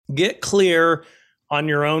get clear on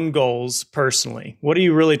your own goals personally. What are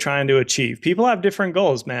you really trying to achieve? People have different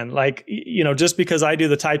goals, man. Like, just because I do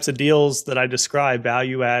the types of deals that I describe,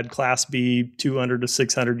 value add, class B, 200 to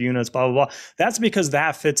 600 units, blah, blah, blah. That's because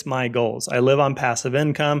that fits my goals. I live on passive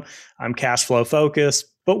income. I'm cash flow focused.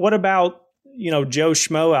 But what about, Joe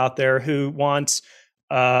Schmo out there who wants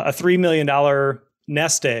a $3 million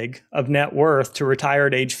nest egg of net worth to retire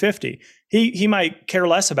at age 50? He might care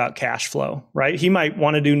less about cash flow, right? He might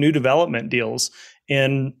want to do new development deals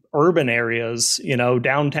in urban areas,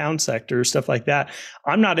 downtown sectors, stuff like that.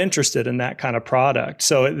 I'm not interested in that kind of product.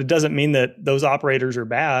 So it doesn't mean that those operators are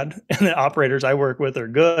bad and the operators I work with are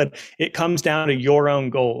good. It comes down to your own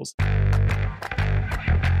goals.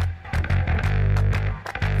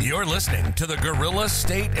 You're listening to the Gorilla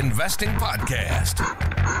State Investing Podcast.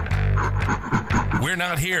 We're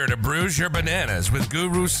not here to bruise your bananas with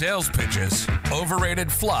guru sales pitches,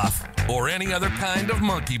 overrated fluff, or any other kind of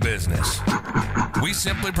monkey business. We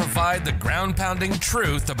simply provide the ground-pounding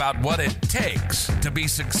truth about what it takes to be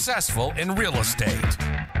successful in real estate.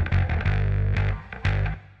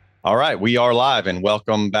 All right, we are live and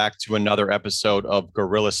welcome back to another episode of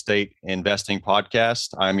Gorilla State Investing Podcast.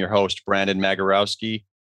 I'm your host, Brandon Magarowski.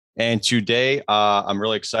 And today I'm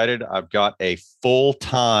really excited. I've got a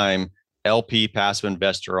full-time LP passive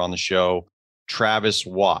investor on the show, Travis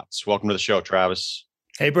Watts. Welcome to the show, Travis.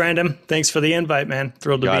 Hey, Brandon. Thanks for the invite, man.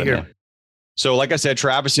 Thrilled to be here. Man. So like I said,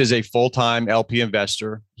 Travis is a full-time LP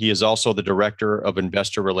investor. He is also the director of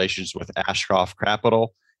investor relations with Ashcroft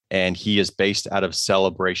Capital, and he is based out of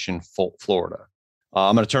Celebration, Florida.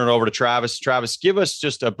 I'm going to turn it over to Travis. Travis, give us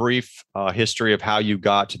just a brief history of how you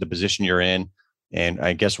got to the position you're in, and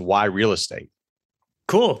I guess why real estate.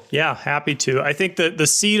 Cool. Yeah, happy to. I think that the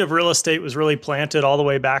seed of real estate was really planted all the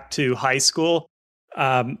way back to high school.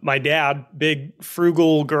 My dad, big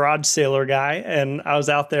frugal garage sailor guy, and I was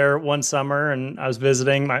out there one summer and I was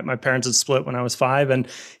visiting. My parents had split when I was 5, and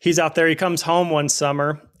he's out there. He comes home one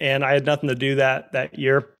summer, and I had nothing to do that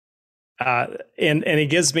year. And he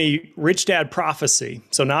gives me Rich Dad Prophecy.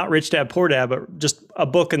 So not Rich Dad Poor Dad, but just a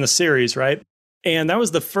book in the series, right? And that was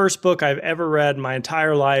the first book I've ever read in my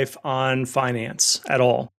entire life on finance at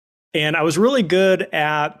all. And I was really good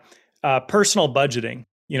at personal budgeting,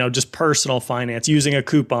 just personal finance, using a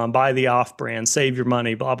coupon, buy the off-brand, save your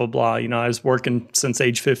money, blah, blah, blah. I was working since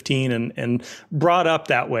age 15 and brought up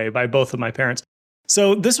that way by both of my parents.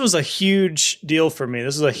 So this was a huge deal for me.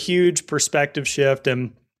 This was a huge perspective shift.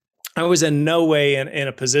 And I was in no way in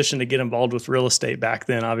a position to get involved with real estate back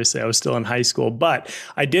then. Obviously, I was still in high school, but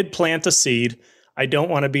I did plant a seed. I don't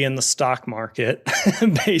want to be in the stock market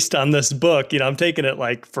based on this book. I'm taking it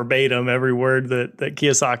like verbatim, every word that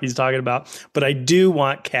Kiyosaki's talking about. But I do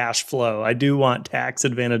want cash flow. I do want tax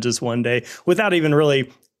advantages one day without even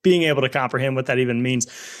really being able to comprehend what that even means.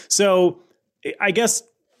 So I guess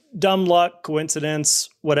dumb luck, coincidence,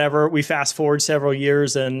 whatever. We fast forward several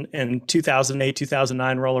years and 2008,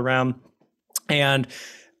 2009 roll around. And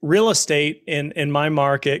real estate in my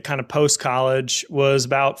market, kind of post-college, was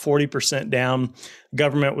about 40% down.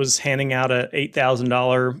 Government was handing out a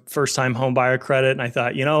 $8,000 first-time home buyer credit. And I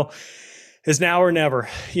thought, it's now or never,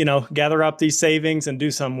 gather up these savings and do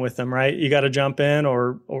something with them, right? You got to jump in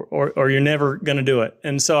or you're never going to do it.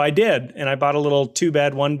 And so I did. And I bought a little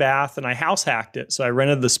 2-bed, 1-bath, and I house hacked it. So I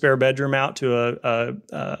rented the spare bedroom out to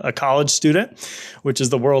a college student, which is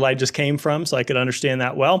the world I just came from. So I could understand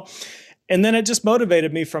that well. And then it just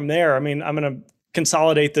motivated me from there. I mean, I'm going to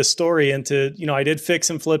consolidate this story into, I did fix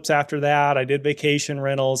and flips after that. I did vacation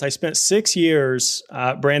rentals. I spent 6 years,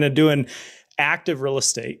 Brandon, doing active real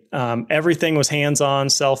estate. Everything was hands-on,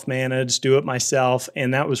 self-managed, do it myself.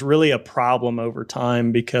 And that was really a problem over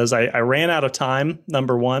time because I ran out of time,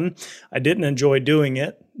 number one. I didn't enjoy doing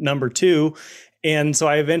it, number two. And so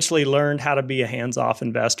I eventually learned how to be a hands-off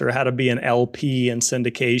investor, how to be an LP in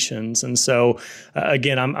syndications. And so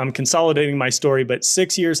again, I'm consolidating my story, but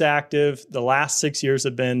 6 years active. The last 6 years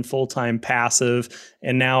have been full-time passive.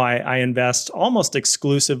 And now I invest almost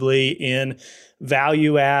exclusively in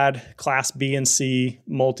value add, class B and C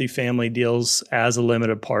multifamily deals as a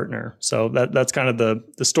limited partner. So that's kind of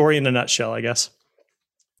the story in a nutshell, I guess.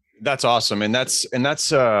 That's awesome. And that's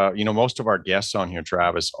most of our guests on here,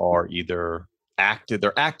 Travis, are either active.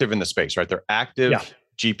 They're active in the space, right? They're active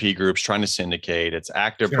GP groups trying to syndicate. It's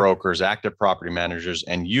active brokers, active property managers,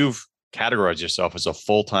 and you've categorized yourself as a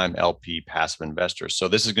full-time LP passive investor. So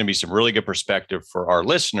this is going to be some really good perspective for our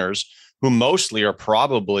listeners who mostly are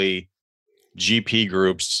probably GP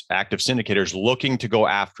groups, active syndicators looking to go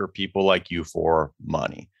after people like you for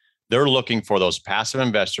money. They're looking for those passive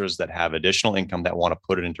investors that have additional income that want to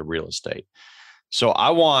put it into real estate. So I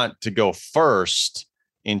want to go first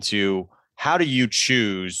into how do you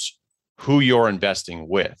choose who you're investing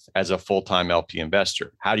with as a full-time LP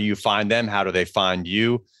investor? How do you find them? How do they find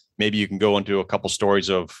you? Maybe you can go into a couple stories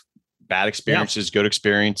of bad experiences, good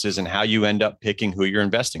experiences, and how you end up picking who you're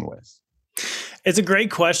investing with. It's a great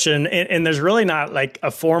question. And there's really not like a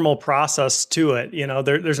formal process to it. You know,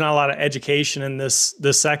 there's not a lot of education in this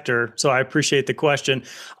sector. So I appreciate the question.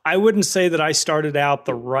 I wouldn't say that I started out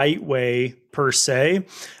the right way per se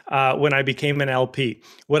when I became an LP.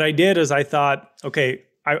 What I did is I thought, okay,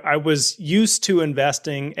 I was used to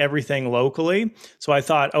investing everything locally. So I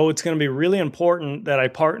thought, it's going to be really important that I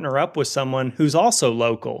partner up with someone who's also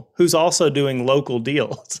local, who's also doing local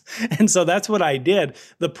deals. And so that's what I did.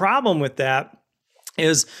 The problem with that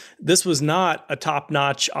is this was not a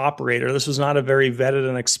top-notch operator. This was not a very vetted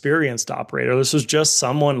and experienced operator. This was just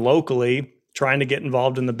someone locally trying to get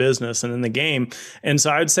involved in the business and in the game. And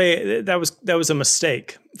so I would say that was a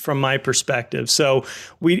mistake from my perspective. So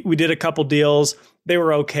we did a couple deals. They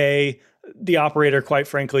were okay. The operator, quite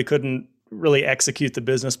frankly, couldn't really execute the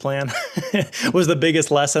business plan was the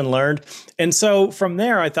biggest lesson learned. And so from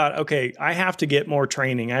there, I thought, okay, I have to get more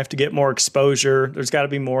training. I have to get more exposure. There's got to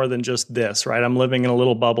be more than just this, right? I'm living in a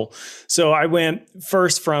little bubble. So I went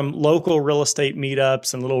first from local real estate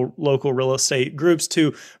meetups and little local real estate groups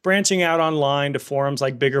to branching out online to forums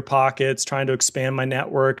like Bigger Pockets, trying to expand my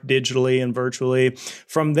network digitally and virtually.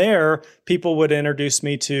 From there, people would introduce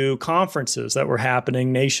me to conferences that were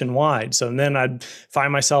happening nationwide. So then I'd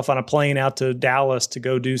find myself on a plane out to Dallas to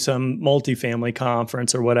go do some multifamily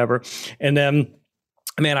conference or whatever. And then,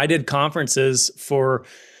 man, I did conferences for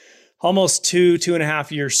almost 2.5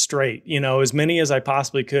 years straight, as many as I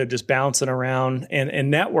possibly could, just bouncing around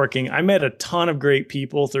and networking. I met a ton of great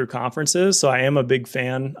people through conferences. So I am a big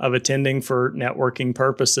fan of attending for networking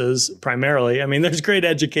purposes primarily. I mean, there's great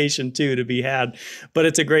education too to be had, but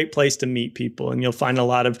it's a great place to meet people. And you'll find a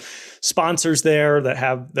lot of sponsors there that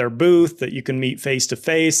have their booth that you can meet face to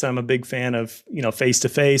face. I'm a big fan of, face to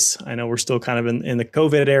face. I know we're still kind of in the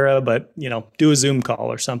COVID era, but, do a Zoom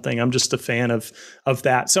call or something. I'm just a fan of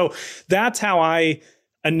that. So that's how I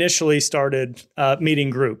initially started meeting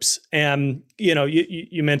groups. And,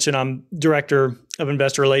 you mentioned I'm director of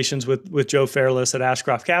investor relations with Joe Fairless at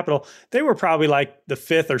Ashcroft Capital. They were probably like the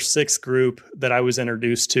 5th or 6th group that I was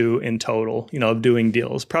introduced to in total, of doing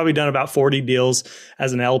deals. Probably done about 40 deals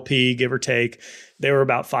as an LP, give or take. They were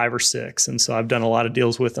about 5 or 6. And so I've done a lot of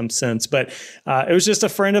deals with them since. But it was just a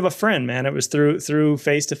friend of a friend, man. It was through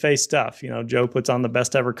face-to-face stuff. Joe puts on the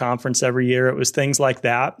best ever conference every year. It was things like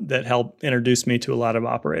that helped introduce me to a lot of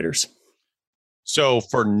operators. So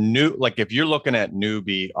for if you're looking at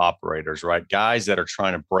newbie operators, right, guys that are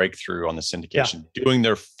trying to break through on the syndication, doing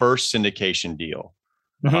their first syndication deal,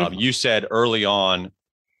 you said early on,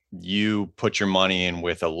 you put your money in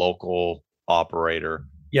with a local operator.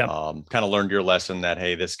 Yeah. Kind of learned your lesson that,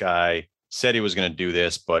 hey, this guy said he was going to do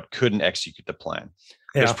this, but couldn't execute the plan.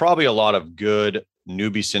 Yeah. There's probably a lot of good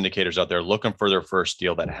newbie syndicators out there looking for their first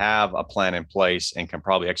deal that have a plan in place and can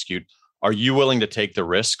probably execute. Are you willing to take the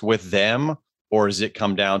risk with them? Or does it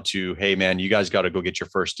come down to, hey, man, you guys got to go get your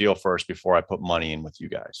first deal first before I put money in with you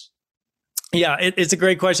guys? Yeah, it's a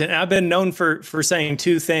great question. I've been known for saying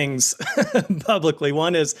two things publicly.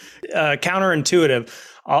 One is counterintuitive.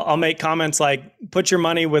 I'll make comments like, put your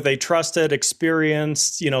money with a trusted,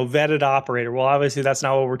 experienced, vetted operator. Well, obviously that's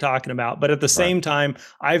not what we're talking about. But at the same time,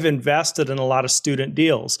 I've invested in a lot of student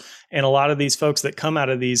deals, and a lot of these folks that come out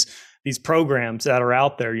of these programs that are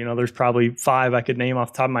out there, there's probably 5 I could name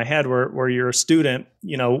off the top of my head where you're a student,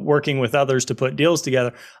 working with others to put deals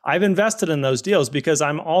together. I've invested in those deals because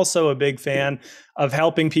I'm also a big fan of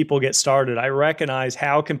helping people get started. I recognize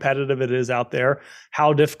how competitive it is out there,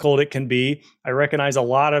 how difficult it can be. I recognize a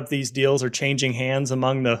lot of these deals are changing hands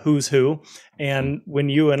among the who's who. And when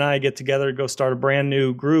you and I get together to go start a brand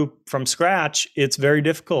new group from scratch, it's very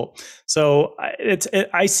difficult. So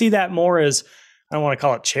I see that more as, I don't want to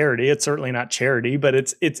call it charity. It's certainly not charity, but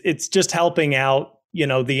it's just helping out,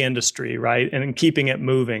 the industry, right? And keeping it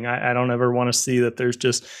moving. I don't ever want to see that there's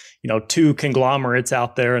just, 2 conglomerates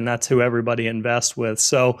out there and that's who everybody invests with.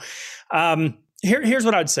 So here's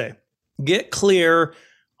what I'd say. Get clear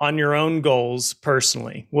on your own goals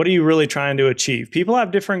personally. What are you really trying to achieve? People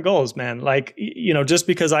have different goals, man. Like, just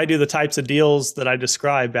because I do the types of deals that I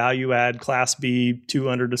describe, value add, class B,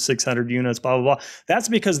 200 to 600 units, blah, blah, blah. That's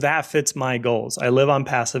because that fits my goals. I live on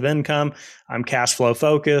passive income. I'm cash flow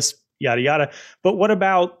focused, yada, yada. But what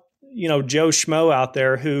about, Joe Schmo out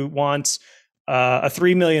there who wants a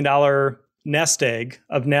 $3 million nest egg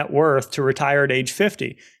of net worth to retire at age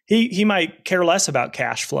 50? He might care less about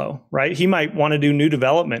cash flow, right? He might want to do new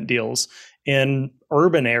development deals in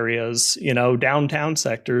urban areas, downtown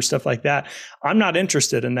sectors, stuff like that. I'm not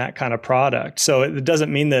interested in that kind of product. So it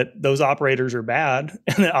doesn't mean that those operators are bad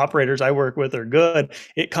and the operators I work with are good.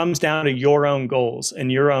 It comes down to your own goals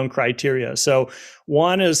and your own criteria. So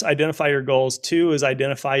one is identify your goals. Two is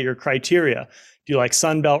identify your criteria. Do you like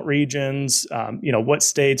Sunbelt regions? What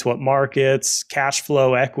states, what markets, cash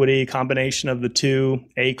flow, equity, combination of the two,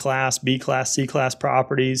 A class, B class, C class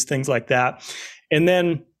properties, things like that. And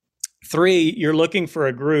then three, you're looking for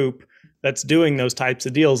a group that's doing those types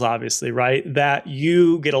of deals, obviously, right? That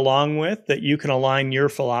you get along with, that you can align your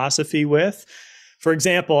philosophy with. For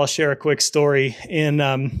example, I'll share a quick story. In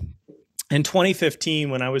 2015,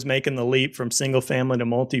 when I was making the leap from single family to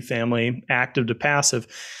multifamily, active to passive,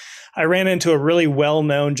 I ran into a really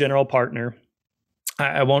well-known general partner.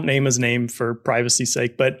 I won't name his name for privacy's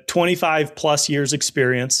sake, but 25 plus years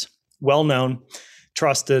experience, well-known,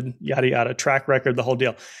 trusted, yada, yada, track record, the whole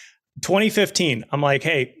deal. 2015, I'm like,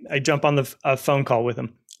 hey, I jump on the phone call with him.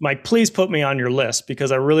 I'm like, please put me on your list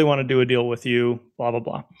because I really want to do a deal with you, blah, blah,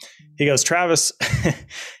 blah. He goes, Travis,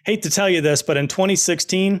 hate to tell you this, but in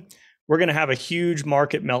 2016, we're going to have a huge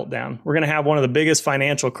market meltdown. We're going to have one of the biggest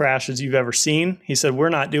financial crashes you've ever seen. He said, we're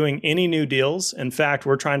not doing any new deals. In fact,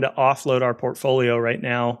 we're trying to offload our portfolio right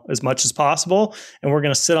now as much as possible. And we're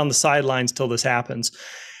going to sit on the sidelines till this happens.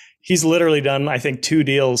 He's literally done, I think, 2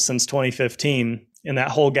 deals since 2015 in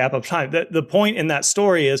that whole gap of time. The point in that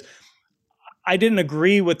story is I didn't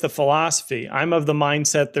agree with the philosophy. I'm of the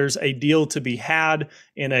mindset there's a deal to be had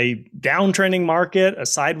in a downtrending market, a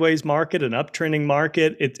sideways market, an uptrending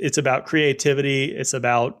market. It's about creativity. It's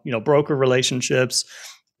about, broker relationships.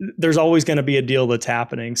 There's always going to be a deal that's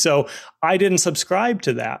happening. So I didn't subscribe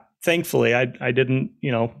to that. Thankfully, I didn't,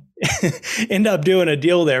 end up doing a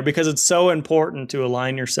deal there because it's so important to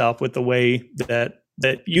align yourself with the way that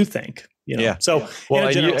you think. Yeah. So well, in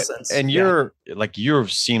a general sense. And you're like, you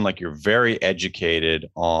seem like you're very educated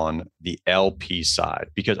on the LP side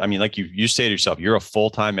because like you say to yourself, you're a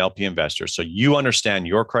full-time LP investor. So you understand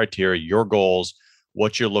your criteria, your goals,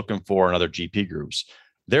 what you're looking for in other GP groups.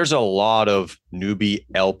 There's a lot of newbie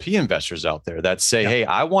LP investors out there that say, hey,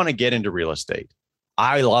 I want to get into real estate.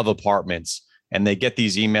 I love apartments. And they get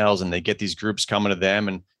these emails and they get these groups coming to them.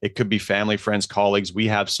 And it could be family, friends, colleagues. We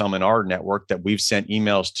have some in our network that we've sent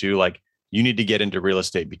emails to like, you need to get into real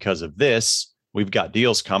estate because of this. We've got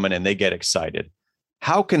deals coming and they get excited.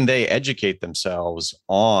 How can they educate themselves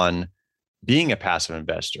on being a passive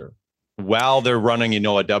investor while they're running,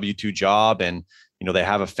 a W-2 job and, they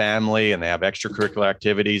have a family and they have extracurricular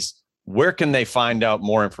activities? Where can they find out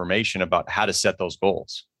more information about how to set those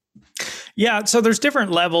goals? Yeah, so there's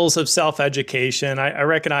different levels of self-education. I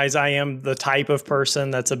recognize I am the type of person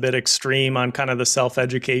that's a bit extreme on kind of the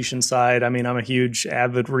self-education side. I'm a huge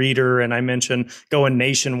avid reader, and I mentioned going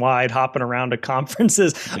nationwide, hopping around to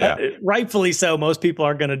conferences. Yeah. Rightfully so. Most people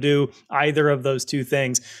aren't going to do either of those two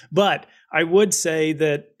things. But I would say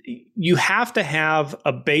that you have to have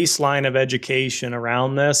a baseline of education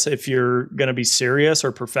around this if you're going to be serious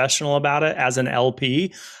or professional about it as an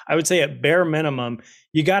LP. I would say at bare minimum,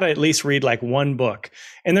 you got to at least read like one book.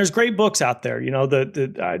 And there's great books out there.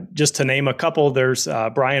 Just to name a couple, there's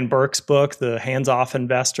Brian Burke's book, The Hands-Off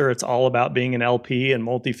Investor. It's all about being an LP and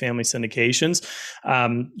multifamily syndications.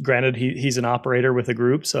 Granted, he's an operator with a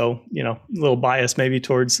group, so, a little bias maybe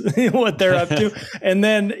towards what they're up to. And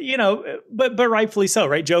then, but rightfully so,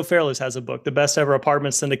 right? Joe Fairless has a book, The Best Ever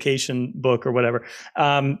Apartment Syndication Book or whatever.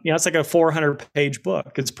 It's like a 400-page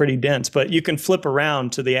book. It's pretty dense, but you can flip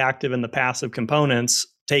around to the active and the passive components,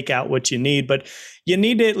 take out what you need, but you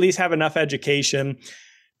need to at least have enough education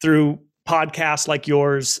through podcasts like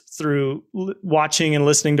yours, through watching and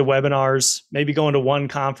listening to webinars, maybe going to one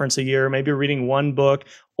conference a year, maybe reading one book,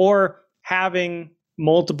 or having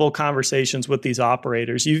multiple conversations with these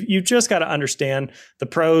operators. You've just got to understand the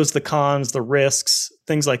pros, the cons, the risks,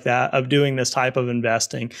 things like that of doing this type of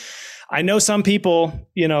investing. I know some people,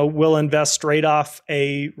 will invest straight off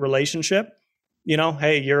a relationship.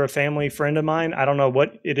 Hey, you're a family friend of mine. I don't know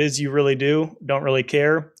what it is you really do. Don't really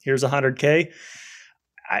care. Here's $100K.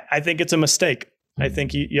 I think it's a mistake. I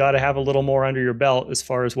think you ought to have a little more under your belt as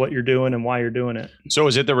far as what you're doing and why you're doing it. So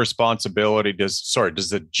is it the responsibility? Does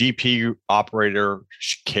the GP operator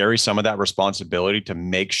carry some of that responsibility to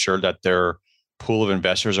make sure that their pool of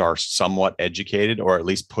investors are somewhat educated, or at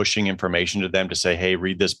least pushing information to them to say, hey,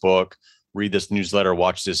 read this book, read this newsletter,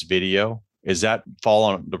 watch this video? Is that fall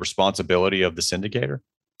on the responsibility of the syndicator?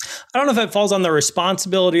 I don't know if it falls on the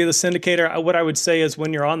responsibility of the syndicator. What I would say is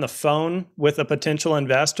when you're on the phone with a potential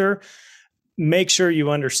investor, make sure you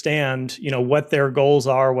understand, what their goals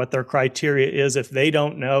are, what their criteria is. If they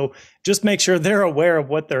don't know, just make sure they're aware of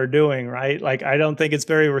what they're doing, right? Like, I don't think it's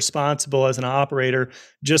very responsible as an operator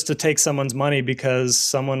just to take someone's money because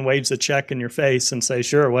someone waves a check in your face and say,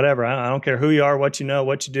 sure, whatever. I don't care who you are, what you know,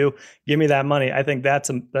 what you do, give me that money. I think that's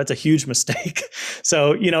a huge mistake.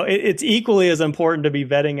 So, it's equally as important to be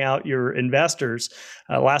vetting out your investors.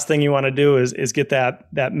 Last thing you want to do is get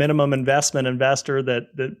that minimum investment investor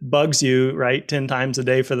that bugs you, right, 10 times a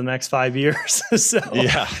day for the next 5 years. So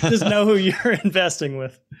just know who you're investing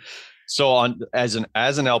with. So as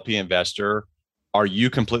an LP investor, are you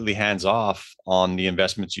completely hands off on the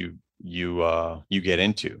investments you get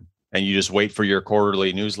into, and you just wait for your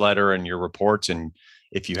quarterly newsletter and your reports? And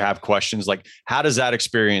if you have questions, like, how does that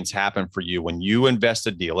experience happen for you when you invest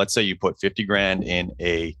a deal? Let's say you put 50 grand in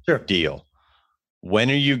a deal.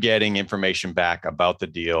 When are you getting information back about the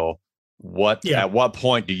deal? At what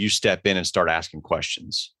point do you step in and start asking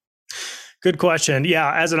questions? Good question.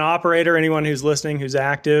 Yeah. As an operator, anyone who's listening, who's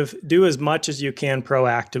active, do as much as you can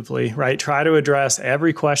proactively, right? Try to address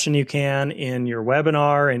every question you can in your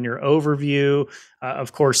webinar, in your overview,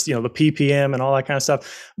 of course, the PPM and all that kind of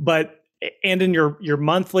stuff, and in your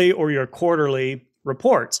monthly or your quarterly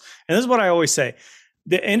reports. And this is what I always say.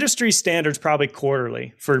 The industry standard's probably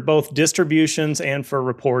quarterly for both distributions and for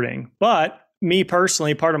reporting. But me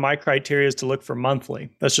personally, part of my criteria is to look for monthly.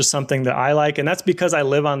 That's just something that I like. And that's because I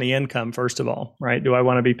live on the income, first of all, right? Do I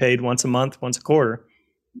want to be paid once a month, once a quarter?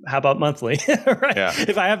 How about monthly? Right? Yeah.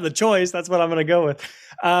 If I have the choice, that's what I'm going to go with.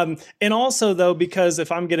 And also, though, because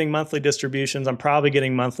if I'm getting monthly distributions, I'm probably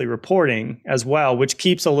getting monthly reporting as well, which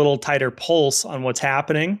keeps a little tighter pulse on what's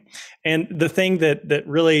happening. And the thing that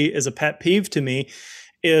really is a pet peeve to me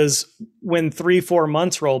is when 3-4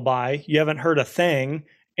 months roll by, you haven't heard a thing,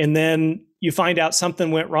 and then you find out something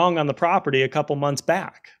went wrong on the property a couple months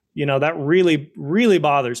back. That really, really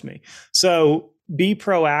bothers me. So be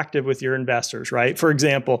proactive with your investors, right? For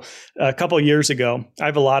example, a couple of years ago, I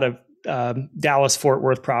have a lot of Dallas Fort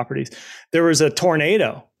Worth properties. There was a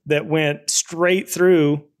tornado that went straight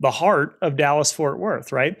through the heart of Dallas Fort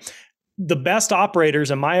Worth, right? The best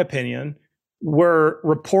operators, in my opinion, were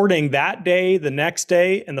reporting that day, the next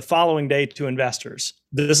day, and the following day to investors.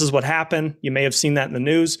 This is what happened. You may have seen that in the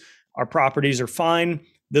news. Our properties are fine.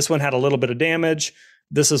 This one had a little bit of damage.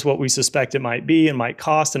 This is what we suspect it might be and might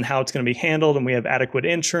cost and how it's going to be handled. And we have adequate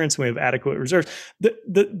insurance. And we have adequate reserves.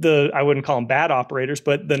 The I wouldn't call them bad operators,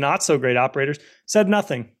 but the not so great operators said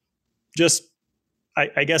nothing. Just,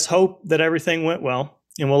 I guess, hope that everything went well.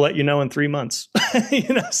 And we'll let you know in 3 months.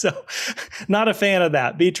 So not a fan of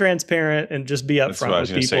that. Be transparent and just be upfront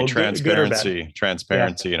with people.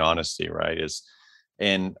 Transparency and honesty, right?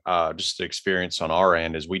 And just the experience on our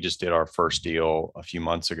end is we just did our first deal a few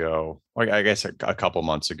months ago, I guess a couple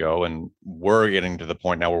months ago, and we're getting to the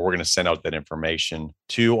point now where we're going to send out that information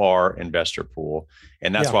to our investor pool.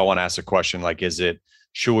 And that's why I want to ask a question like,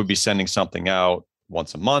 should we be sending something out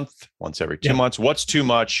once a month, once every 2 months? What's too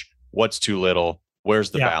much? What's too little?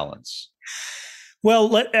 Where's the balance?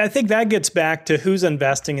 Well, I think that gets back to who's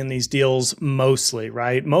investing in these deals mostly,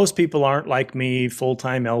 right? Most people aren't like me,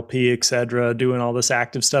 full-time LP, et cetera, doing all this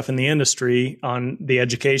active stuff in the industry on the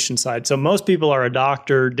education side. So most people are a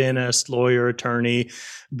doctor, dentist, lawyer, attorney,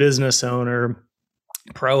 business owner,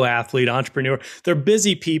 pro athlete, entrepreneur. They're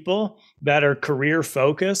busy people that are career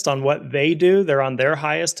focused on what they do. They're on their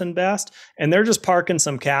highest and best, and they're just parking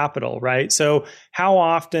some capital, right? So how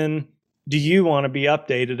often do you want to be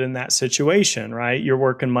updated in that situation, right? You're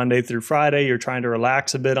working Monday through Friday. You're trying to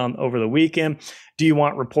relax a bit over the weekend. Do you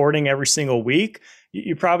want reporting every single week?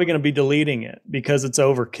 You're probably going to be deleting it because it's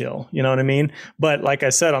overkill. You know what I mean? But like I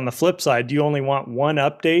said, on the flip side, do you only want one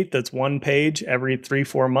update that's one page every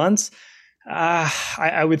 3-4 months?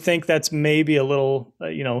 I would think that's maybe a little,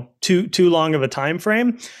 too long of a time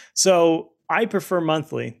frame. So I prefer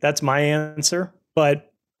monthly. That's my answer. But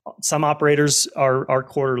some operators are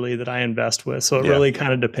quarterly that I invest with. So it really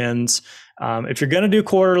kind of depends. If you're going to do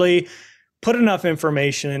quarterly, put enough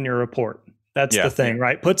information in your report. That's the thing,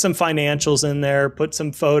 right? Put some financials in there, put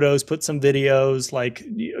some photos, put some videos, like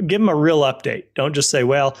give them a real update. Don't just say,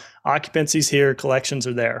 well, occupancy's here, collections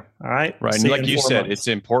are there. All right. Right. And like you said, it's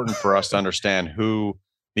important for us to understand who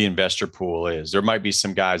the investor pool is. There might be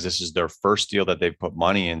some guys, this is their first deal that they've put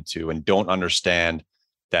money into and don't understand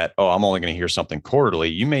that, I'm only going to hear something quarterly.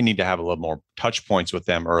 You may need to have a little more touch points with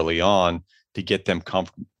them early on to get them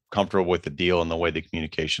comfortable with the deal and the way the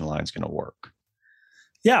communication line is going to work.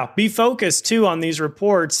 Yeah, be focused too on these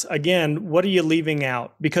reports. Again, what are you leaving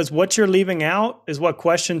out? Because what you're leaving out is what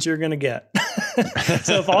questions you're going to get.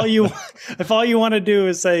 So if all you want to do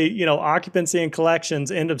is say, occupancy and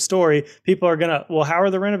collections, end of story, people are going to, well, how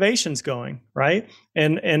are the renovations going, right?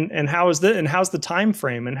 And how's the time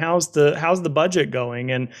frame, and how's the budget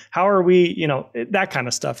going, and how are we, that kind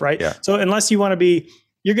of stuff, right? Yeah. So unless you're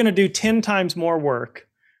going to do 10 times more work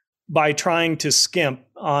by trying to skimp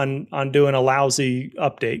on doing a lousy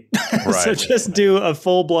update. Right. So just do a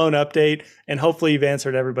full-blown update, and hopefully you've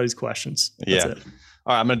answered everybody's questions. That's it.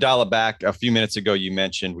 All right, I'm going to dial it back. A few minutes ago,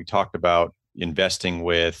 we talked about investing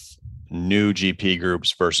with new GP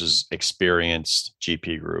groups versus experienced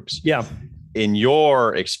GP groups. Yeah. In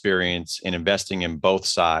your experience in investing in both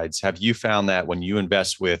sides, have you found that when you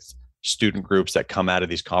invest with student groups that come out of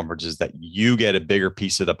these conferences, that you get a bigger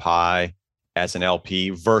piece of the pie as an LP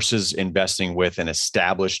versus investing with an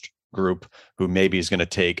established group who maybe is going to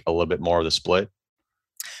take a little bit more of the split?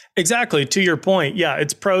 Exactly. To your point. Yeah,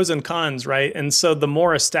 it's pros and cons, right? And so the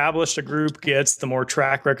more established a group gets, the more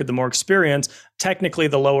track record, the more experience, technically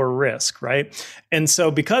the lower risk, right? And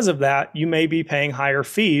so because of that, you may be paying higher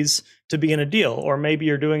fees to be in a deal, or maybe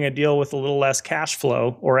you're doing a deal with a little less cash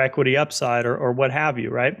flow or equity upside or what have you,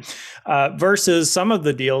 right? Versus some of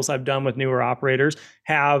the deals I've done with newer operators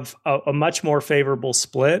have a much more favorable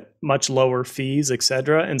split, much lower fees, et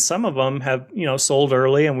cetera. And some of them have, sold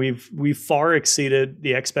early, and we've far exceeded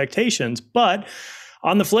the expectations. But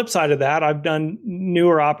on the flip side of that, I've done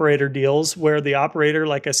newer operator deals where the operator,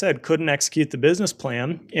 like I said, couldn't execute the business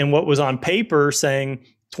plan, and what was on paper saying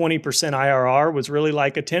 20% IRR was really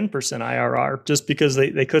like a 10% IRR, just because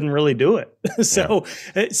they couldn't really do it. So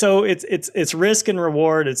it's risk and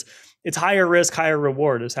reward. It's higher risk, higher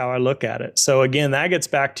reward is how I look at it. So again, that gets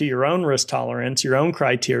back to your own risk tolerance, your own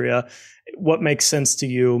criteria, what makes sense to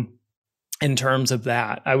you in terms of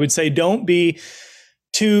that. I would say don't be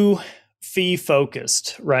too fee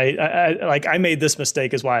focused, right? I made this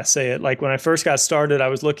mistake, is why I say it. Like when I first got started, I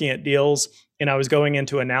was looking at deals and I was going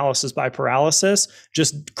into analysis by paralysis,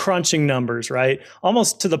 just crunching numbers, right?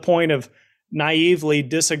 Almost to the point of naively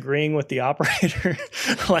disagreeing with the operator.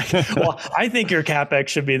 Like, well, I think your CapEx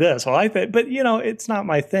should be this. Well, but it's not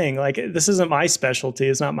my thing. Like, this isn't my specialty.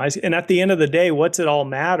 It's not and at the end of the day, what's it all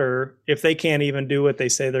matter if they can't even do what they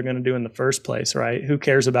say they're going to do in the first place, right? Who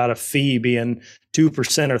cares about a fee being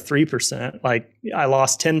 2% or 3%? Like, I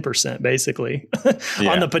lost 10% basically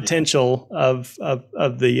on the potential of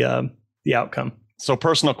the outcome. So,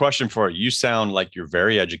 personal question for you. You sound like you're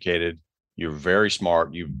very educated. You're very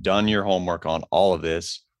smart. You've done your homework on all of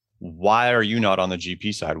this. Why are you not on the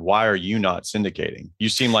GP side? Why are you not syndicating? You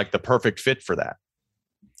seem like the perfect fit for that.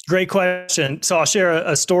 Great question. So I'll share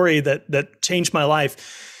a story that changed my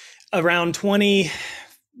life. Around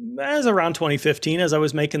 2015, as I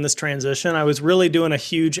was making this transition, I was really doing a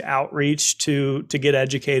huge outreach to get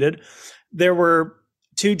educated. There were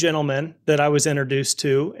two gentlemen that I was introduced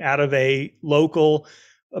to out of a local,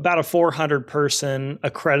 about a 400 person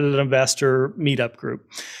accredited investor meetup group.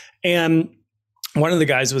 And one of the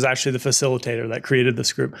guys was actually the facilitator that created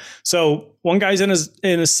this group. So one guy's in his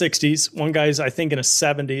 60s, one guy's, I think, in his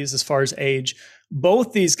 70s as far as age.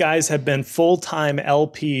 Both these guys have been full-time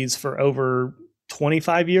LPs for over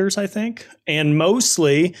 25 years, I think, and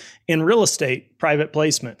mostly in real estate private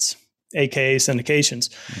placements, aka syndications.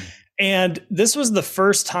 Mm. And this was the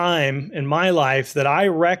first time in my life that I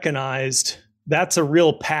recognized that's a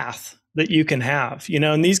real path that you can have,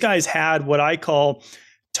 and these guys had what I call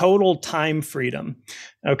total time freedom.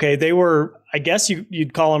 Okay. They were, I guess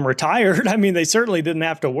you'd call them retired. I mean, they certainly didn't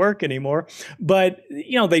have to work anymore, but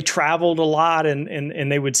they traveled a lot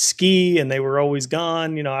and they would ski, and they were always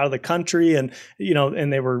gone, out of the country, and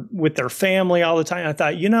they were with their family all the time. I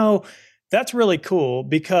thought, that's really cool,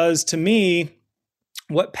 because to me,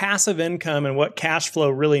 what passive income and what cash flow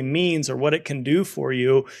really means, or what it can do for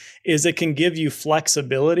you, is it can give you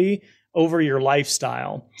flexibility over your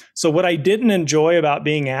lifestyle. So what I didn't enjoy about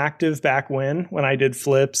being active back when I did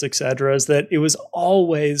flips, et cetera, is that it was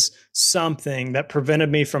always something that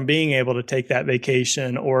prevented me from being able to take that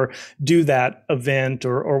vacation or do that event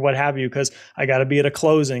or what have you, because I got to be at a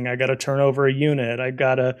closing. I got to turn over a unit. I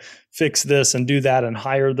got to fix this and do that and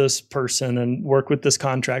hire this person and work with this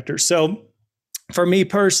contractor. So for me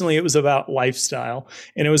personally, it was about lifestyle,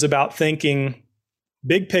 and it was about thinking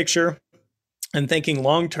big picture and thinking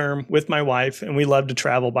long term with my wife. And we love to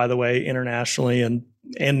travel, by the way, internationally and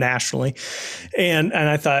nationally. And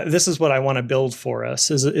I thought, this is what I want to build for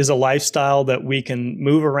us, is a lifestyle that we can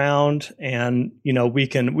move around, and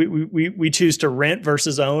we choose to rent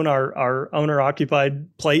versus own our owner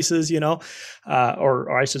occupied places,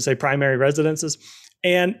 or I should say primary residences.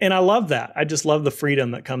 And I love that. I just love the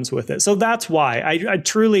freedom that comes with it. So that's why I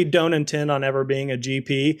truly don't intend on ever being a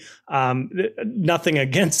GP. Nothing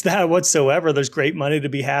against that whatsoever. There's great money to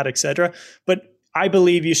be had, et cetera. But I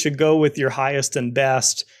believe you should go with your highest and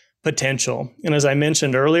best potential. And as I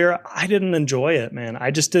mentioned earlier, I didn't enjoy it, man. I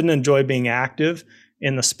just didn't enjoy being active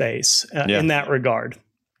in the space in that regard.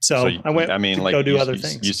 So I went to go do other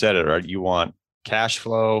things. You said it, right? You want cash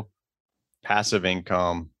flow, passive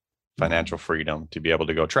income, financial freedom to be able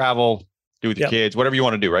to go travel, do with your kids, whatever you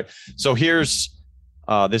want to do, right? So here's,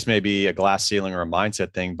 this may be a glass ceiling or a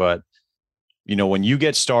mindset thing, but when you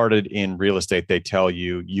get started in real estate, they tell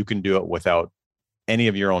you you can do it without any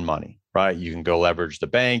of your own money, right? You can go leverage the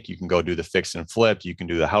bank, you can go do the fix and flip, you can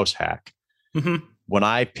do the house hack. Mm-hmm. When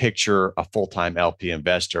I picture a full-time LP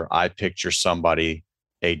investor, I picture somebody,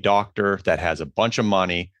 a doctor that has a bunch of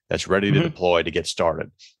money that's ready to deploy to get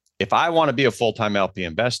started. If I want to be a full-time LP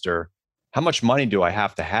investor, how much money do I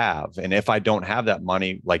have to have? And if I don't have that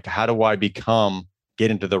money, like how do I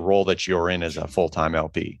get into the role that you're in as a full-time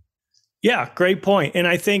LP? Yeah, great point. And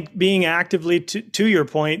I think being actively to your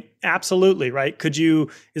point, absolutely, right?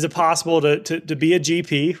 Is it possible to be a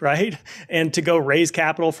GP, right? And to go raise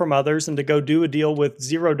capital from others and to go do a deal with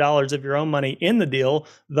 $0 of your own money in the deal,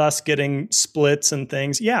 thus getting splits and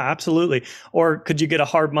things? Yeah, absolutely. Or could you get a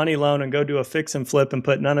hard money loan and go do a fix and flip and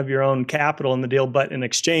put none of your own capital in the deal, but in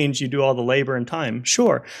exchange, you do all the labor and time?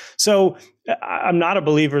 Sure. So I'm not a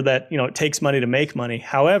believer that, it takes money to make money.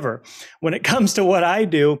 However, when it comes to what I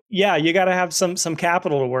do, yeah, you got to have some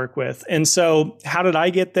capital to work with. And so how did I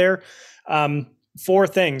get there? 4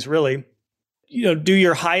 things, really. Do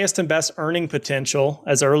your highest and best earning potential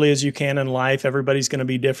as early as you can in life. Everybody's going to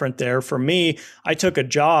be different there. For me, I took a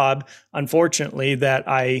job, unfortunately, that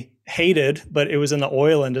I hated, but it was in the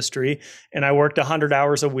oil industry. And I worked 100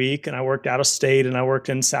 hours a week, and I worked out of state, and I worked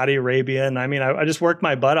in Saudi Arabia. And I just worked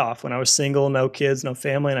my butt off when I was single, no kids, no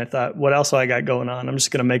family. And I thought, what else do I got going on? I'm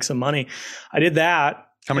just going to make some money. I did that.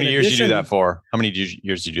 How many years did you do that for? How many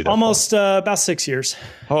years did you do that almost, for? About 6 years.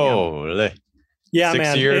 Holy. Yeah,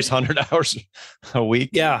 6 years, 100 hours a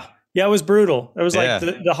week. Yeah. Yeah, it was brutal. It was like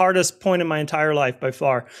the hardest point in my entire life by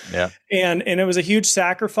far. Yeah. And it was a huge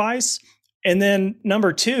sacrifice. And then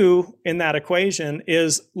number 2 in that equation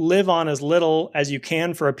is live on as little as you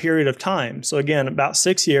can for a period of time. So again, about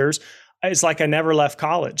 6 years, it's like I never left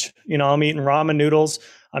college. I'm eating ramen noodles.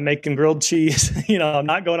 I'm making grilled cheese. I'm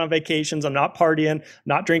not going on vacations. I'm not partying,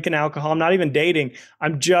 not drinking alcohol. I'm not even dating.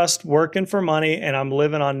 I'm just working for money and I'm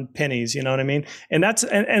living on pennies. You know what I mean? And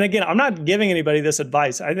and again, I'm not giving anybody this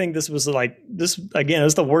advice. I think this was again, it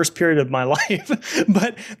was the worst period of my life.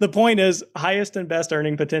 But the point is highest and best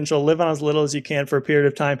earning potential, live on as little as you can for a period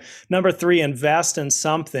of time. Number 3, invest in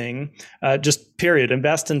something, just period.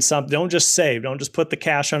 Invest in something. Don't just save. Don't just put the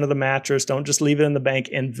cash under the mattress. Don't just leave it in the bank.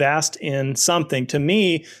 Invest in something. To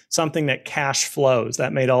me, something that cash flows.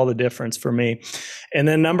 That made all the difference for me. And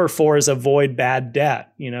then number 4 is avoid bad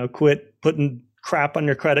debt. Quit putting crap on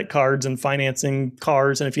your credit cards and financing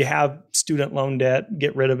cars. And if you have student loan debt,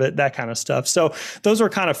 get rid of it, that kind of stuff. So those were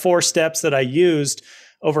kind of 4 steps that I used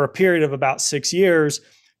over a period of about 6 years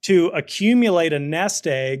to accumulate a nest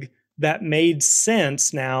egg that made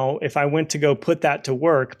sense. Now, if I went to go put that to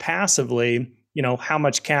work passively, how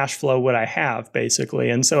much cash flow would I have, basically?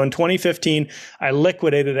 And so in 2015, I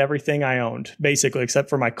liquidated everything I owned, basically, except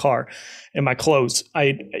for my car and my clothes.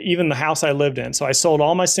 Even the house I lived in. So I sold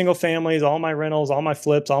all my single families, all my rentals, all my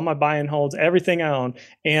flips, all my buy and holds, everything I owned.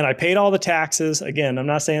 And I paid all the taxes. Again, I'm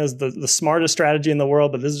not saying it was the smartest strategy in the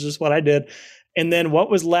world, but this is just what I did. And then what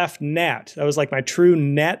was left net? That was like my true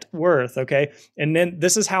net worth, okay? And then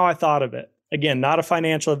this is how I thought of it. Again, not a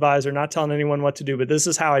financial advisor, not telling anyone what to do, but this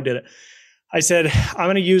is how I did it. I said, I'm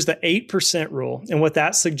going to use the 8% rule. And what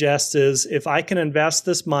that suggests is if I can invest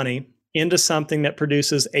this money into something that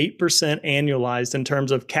produces 8% annualized in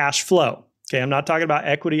terms of cash flow. Okay, I'm not talking about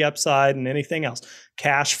equity upside and anything else.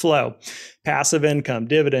 Cash flow, passive income,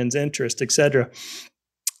 dividends, interest, etc.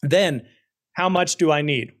 Then how much do I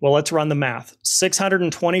need? Well, let's run the math.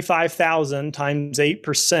 625,000 times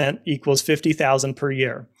 8% equals 50,000 per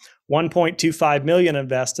year. 1.25 million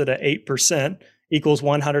invested at 8% equals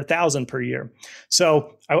 100,000 per year.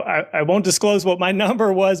 So I won't disclose what my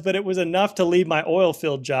number was, but it was enough to leave my oil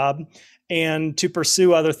field job and to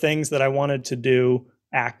pursue other things that I wanted to do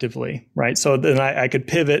actively, right? So then I could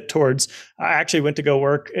pivot towards, I actually went to go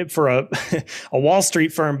work for a Wall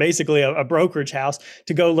Street firm, basically a brokerage house,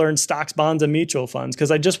 to go learn stocks, bonds, and mutual funds,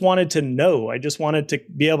 because I just wanted to know. I just wanted to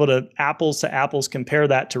be able to apples compare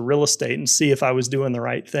that to real estate and see if I was doing the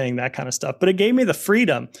right thing, that kind of stuff. But it gave me the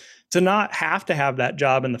freedom to not have to have that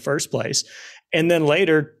job in the first place. And then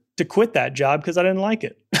later to quit that job because I didn't like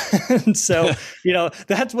it. And so,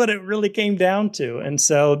 that's what it really came down to. And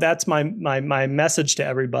so that's my message to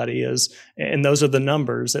everybody is, and those are the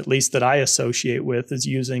numbers, at least that I associate with, is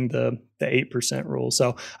using the 8% rule.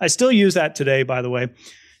 So I still use that today, by the way.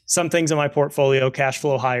 Some things in my portfolio, cash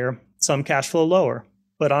flow higher, some cash flow lower,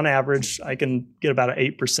 but on average, I can get about an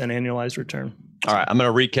 8% annualized return. All right. I'm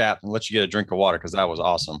going to recap and let you get a drink of water because that was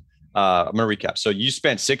awesome. I'm going to recap. So you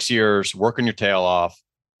spent 6 years working your tail off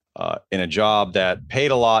in a job that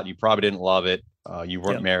paid a lot. You probably didn't love it. You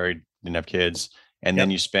weren't married, didn't have kids. And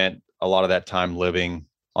then you spent a lot of that time living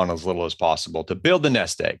on as little as possible to build the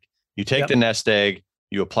nest egg. You take the nest egg,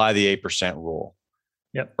 you apply the 8% rule.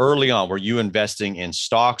 Early on, were you investing in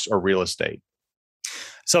stocks or real estate?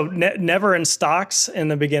 So never in stocks in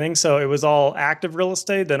the beginning. So it was all active real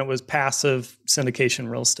estate. Then it was passive syndication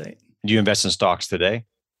real estate. Do you invest in stocks today?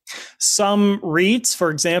 Some REITs, for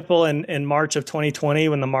example, in March of 2020,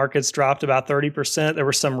 when the markets dropped about 30%, there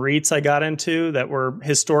were some REITs I got into that were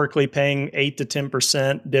historically paying 8 to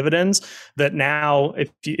 10% dividends that now,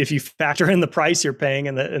 if you factor in the price you're paying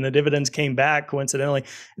and the dividends came back, coincidentally,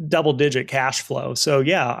 double digit cash flow. So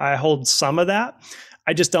yeah, I hold some of that.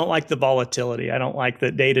 I just don't like the volatility. I don't like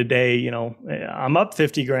the day to day, I'm up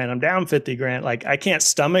 50 grand, I'm down 50 grand. Like I can't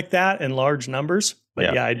stomach that in large numbers,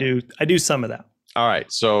 but I do some of that. All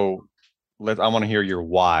right. So I want to hear your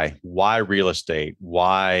why. Why real estate?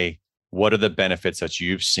 Why? What are the benefits that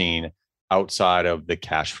you've seen outside of the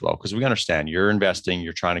cash flow? Because we understand you're investing,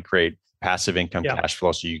 you're trying to create passive income cash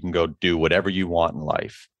flow so you can go do whatever you want in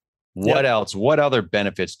life. What else? What other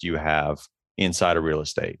benefits do you have inside of real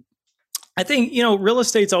estate? I think, real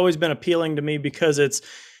estate's always been appealing to me because it's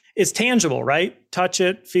tangible, right? Touch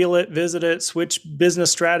it, feel it, visit it, switch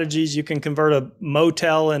business strategies. You can convert a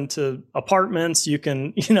motel into apartments. You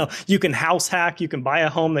can house hack. You can buy a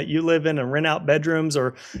home that you live in and rent out bedrooms,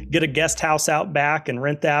 or get a guest house out back and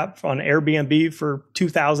rent that on Airbnb for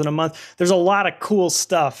 $2,000 a month. There's a lot of cool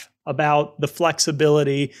stuff about the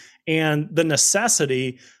flexibility and the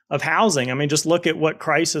necessity of housing. I mean, just look at what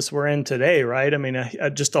crisis we're in today, right? I mean,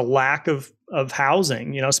 just a lack of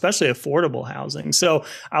housing, especially affordable housing. So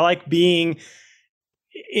I like being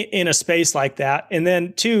in a space like that. And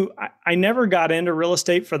then two, I never got into real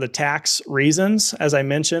estate for the tax reasons. As I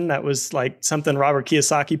mentioned, that was like something Robert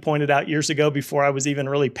Kiyosaki pointed out years ago before I was even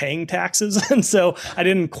really paying taxes. And so I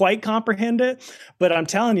didn't quite comprehend it. But I'm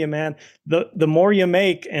telling you, man, the more you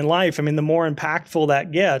make in life, I mean, the more impactful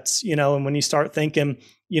that gets, and when you start thinking,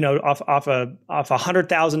 off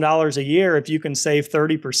 $100,000 a year, if you can save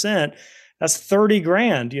 30%, that's 30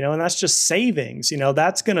 grand, and that's just savings,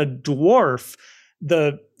 that's going to dwarf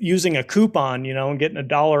the using a coupon, and getting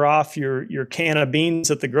 $1 off your can of beans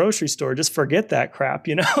at the grocery store. Just forget that crap,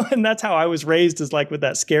 and that's how I was raised, is like with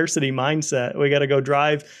that scarcity mindset. We got to go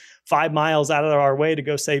drive 5 miles out of our way to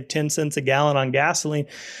go save 10 cents a gallon on gasoline.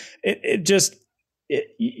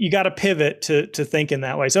 You got to pivot to thinking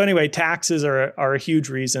that way. So anyway, taxes are a huge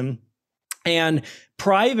reason. And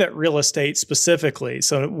private real estate specifically,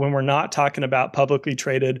 so when we're not talking about publicly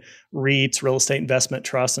traded REITs, real estate investment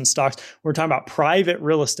trusts and stocks, we're talking about private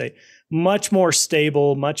real estate, much more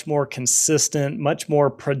stable, much more consistent, much more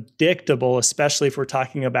predictable, especially if we're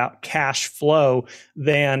talking about cash flow,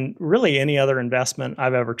 than really any other investment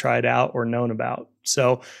I've ever tried out or known about.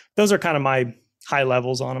 So those are kind of my high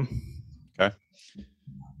levels on them. Okay.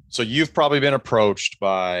 So you've probably been approached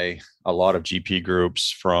by a lot of GP groups,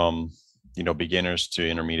 from beginners to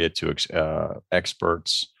intermediate to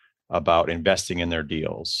experts, about investing in their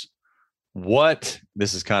deals.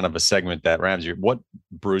 This is kind of a segment that rams you. What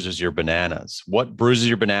bruises your bananas? What bruises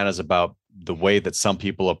your bananas about the way that some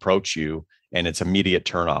people approach you and it's immediate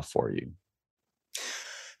turnoff for you?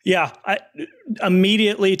 Yeah,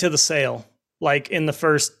 immediately to the sale. Like in the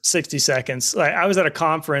first 60 seconds. I was at a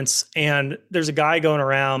conference and there's a guy going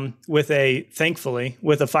around thankfully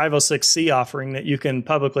with a 506c offering that you can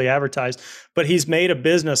publicly advertise, but he's made a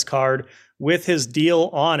business card with his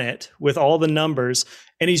deal on it with all the numbers,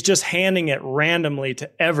 and he's just handing it randomly to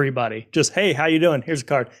everybody. Just, hey, how you doing? Here's a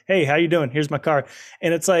card. Hey, how you doing? Here's my card.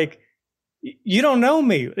 And it's like, you don't know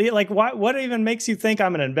me. Like, what even makes you think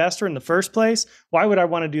I'm an investor in the first place? Why would I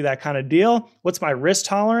want to do that kind of deal? What's my risk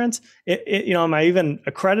tolerance? Am I even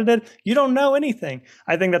accredited? You don't know anything.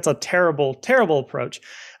 I think that's a terrible, terrible approach.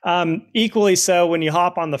 Equally so when you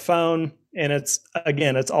hop on the phone and it's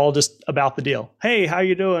all just about the deal. Hey, how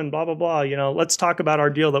you doing? Blah, blah, blah. Let's talk about our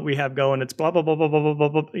deal that we have going. It's blah, blah, blah, blah, blah,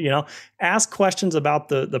 blah, blah. Ask questions about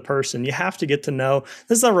the person. You have to get to know.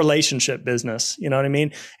 This is a relationship business. You know what I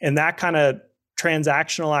mean? And that kind of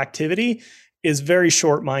transactional activity is very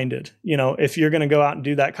short-minded. If you're going to go out and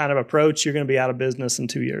do that kind of approach, you're going to be out of business in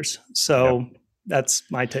 2 years. So that's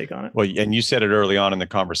my take on it. Well, and you said it early on in the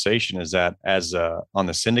conversation, is that as on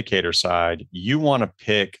the syndicator side, you want to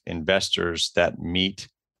pick investors that meet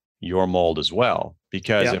your mold as well.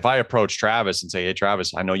 Because if I approach Travis and say, hey,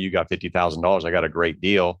 Travis, I know you got $50,000. I got a great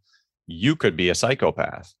deal. You could be a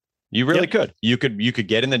psychopath. You really could. You could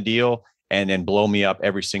get in the deal and then blow me up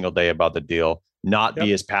every single day about the deal, not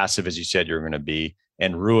be as passive as you said you're going to be,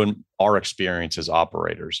 and ruin our experience as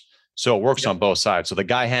operators. So it works on both sides. So the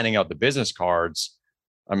guy handing out the business cards,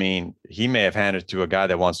 I mean, he may have handed it to a guy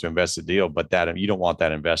that wants to invest the deal, but that you don't want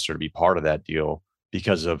that investor to be part of that deal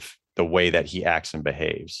because of the way that he acts and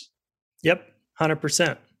behaves. Yep.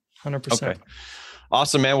 100%. 100%. Okay.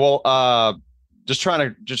 Awesome, man. Well, just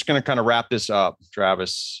going to kind of wrap this up,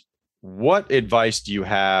 Travis. What advice do you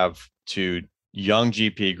have to young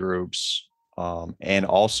GP groups and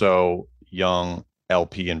also young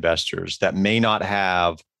LP investors that may not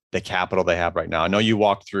have the capital they have right now? I know you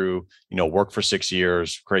walked through, work for 6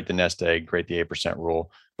 years, create the nest egg, create the 8%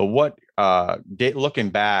 rule. But what, looking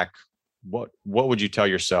back, what would you tell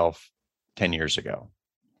yourself 10 years ago?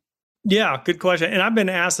 Yeah, good question. And I've been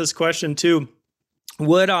asked this question too.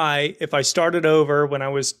 Would I, if I started over when I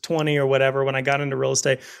was 20 or whatever, when I got into real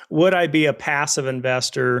estate, would I be a passive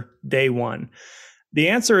investor day one? The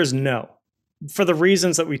answer is no, for the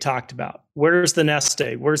reasons that we talked about. Where's the nest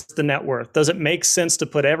egg? Where's the net worth? Does it make sense to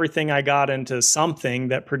put everything I got into something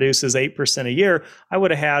that produces 8% a year? I would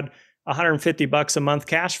have had $150 a month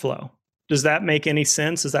cash flow. Does that make any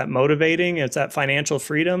sense? Is that motivating? Is that financial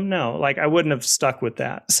freedom? No, like I wouldn't have stuck with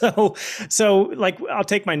that. So like I'll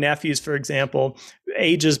take my nephews, for example,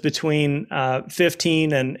 ages between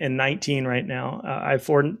 15 and 19 right now. I have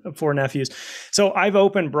four nephews. So I've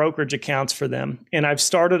opened brokerage accounts for them and I've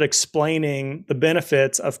started explaining the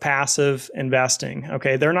benefits of passive investing.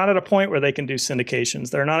 Okay. They're not at a point where they can do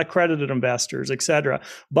syndications. They're not accredited investors, et cetera.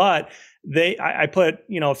 But I put,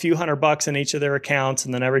 a few $100 in each of their accounts,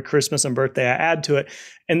 and then every Christmas and birthday I add to it.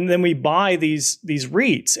 And then we buy these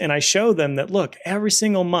REITs, and I show them that, look, every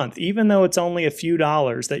single month, even though it's only a few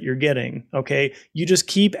dollars that you're getting, okay, you just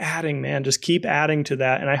keep adding, man, just keep adding to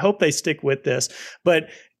that. And I hope they stick with this. But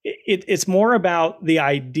it's more about the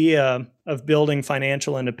idea of building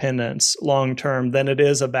financial independence long-term than it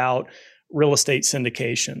is about real estate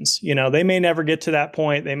syndications. They may never get to that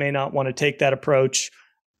point. They may not want to take that approach.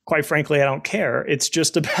 Quite frankly, I don't care. It's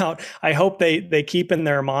just about, I hope they keep in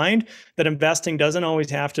their mind that investing doesn't always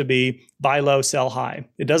have to be buy low, sell high.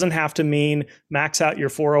 It doesn't have to mean max out your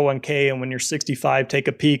 401k and when you're 65, take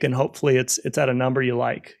a peek and hopefully it's at a number you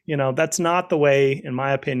like. That's not the way, in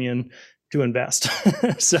my opinion, to invest.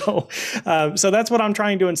 So that's what I'm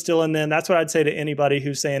trying to instill in them. That's what I'd say to anybody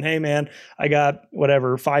who's saying, hey man, I got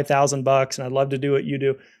whatever, $5,000 and I'd love to do what you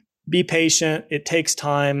do. Be patient. It takes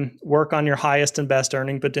time. Work on your highest and best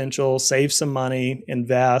earning potential. Save some money.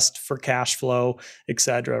 Invest for cash flow, et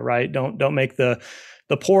cetera. Right? Don't make the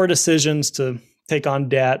poor decisions to take on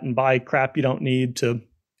debt and buy crap you don't need to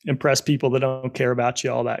impress people that don't care about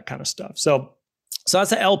you. All that kind of stuff. So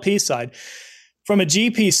that's the LP side. From a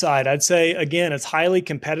GP side, I'd say again, it's highly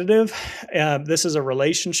competitive. This is a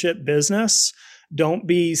relationship business. Don't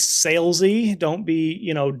be salesy. Don't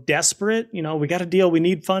be, desperate. We got a deal. We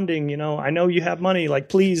need funding. I know you have money. Like,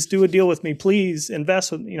 please do a deal with me. Please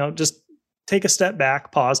invest with, just take a step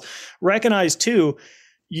back, pause, recognize too,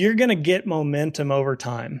 you're going to get momentum over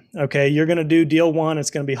time. Okay. You're going to do deal one. It's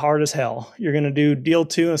going to be hard as hell. You're going to do deal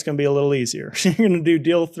two. And it's going to be a little easier. You're going to do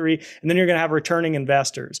deal three. And then you're going to have returning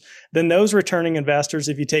investors. Then those returning investors,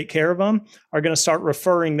 if you take care of them, are going to start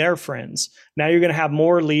referring their friends. Now you're going to have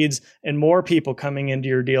more leads and more people coming into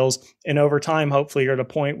your deals. And over time, hopefully you're at a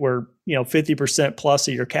point where, 50% plus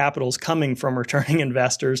of your capital is coming from returning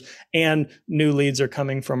investors and new leads are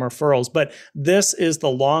coming from referrals. But this is the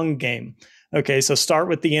long game. Okay, so start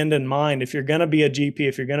with the end in mind. If you're going to be a GP,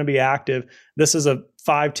 if you're going to be active, this is a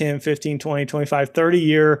 5, 10, 15, 20, 25, 30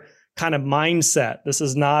 year kind of mindset. This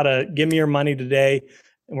is not a give me your money today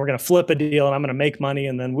and we're going to flip a deal and I'm going to make money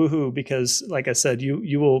and then woohoo, because like I said,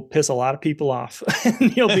 you will piss a lot of people off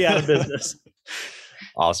and you'll be out of business.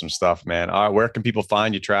 Awesome stuff, man. All right, where can people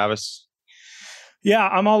find you, Travis? Yeah,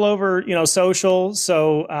 I'm all over, social.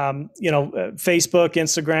 So, Facebook,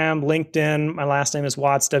 Instagram, LinkedIn. My last name is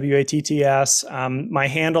Watts, Watts. My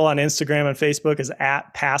handle on Instagram and Facebook is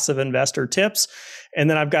 @PassiveInvestorTips. And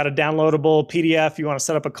then I've got a downloadable PDF. You want to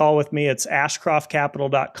set up a call with me, it's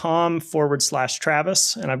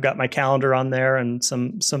ashcroftcapital.com/Travis. And I've got my calendar on there and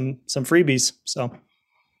some freebies. So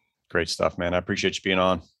great stuff, man. I appreciate you being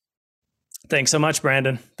on. Thanks so much,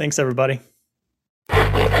 Brandon. Thanks, everybody.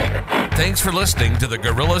 Thanks for listening to the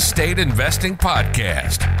Gorilla State Investing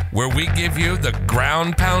Podcast, where we give you the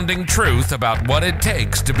ground-pounding truth about what it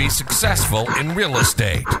takes to be successful in real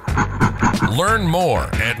estate. Learn more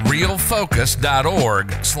at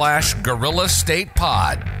realfocus.org/Gorilla State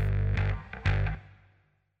Pod.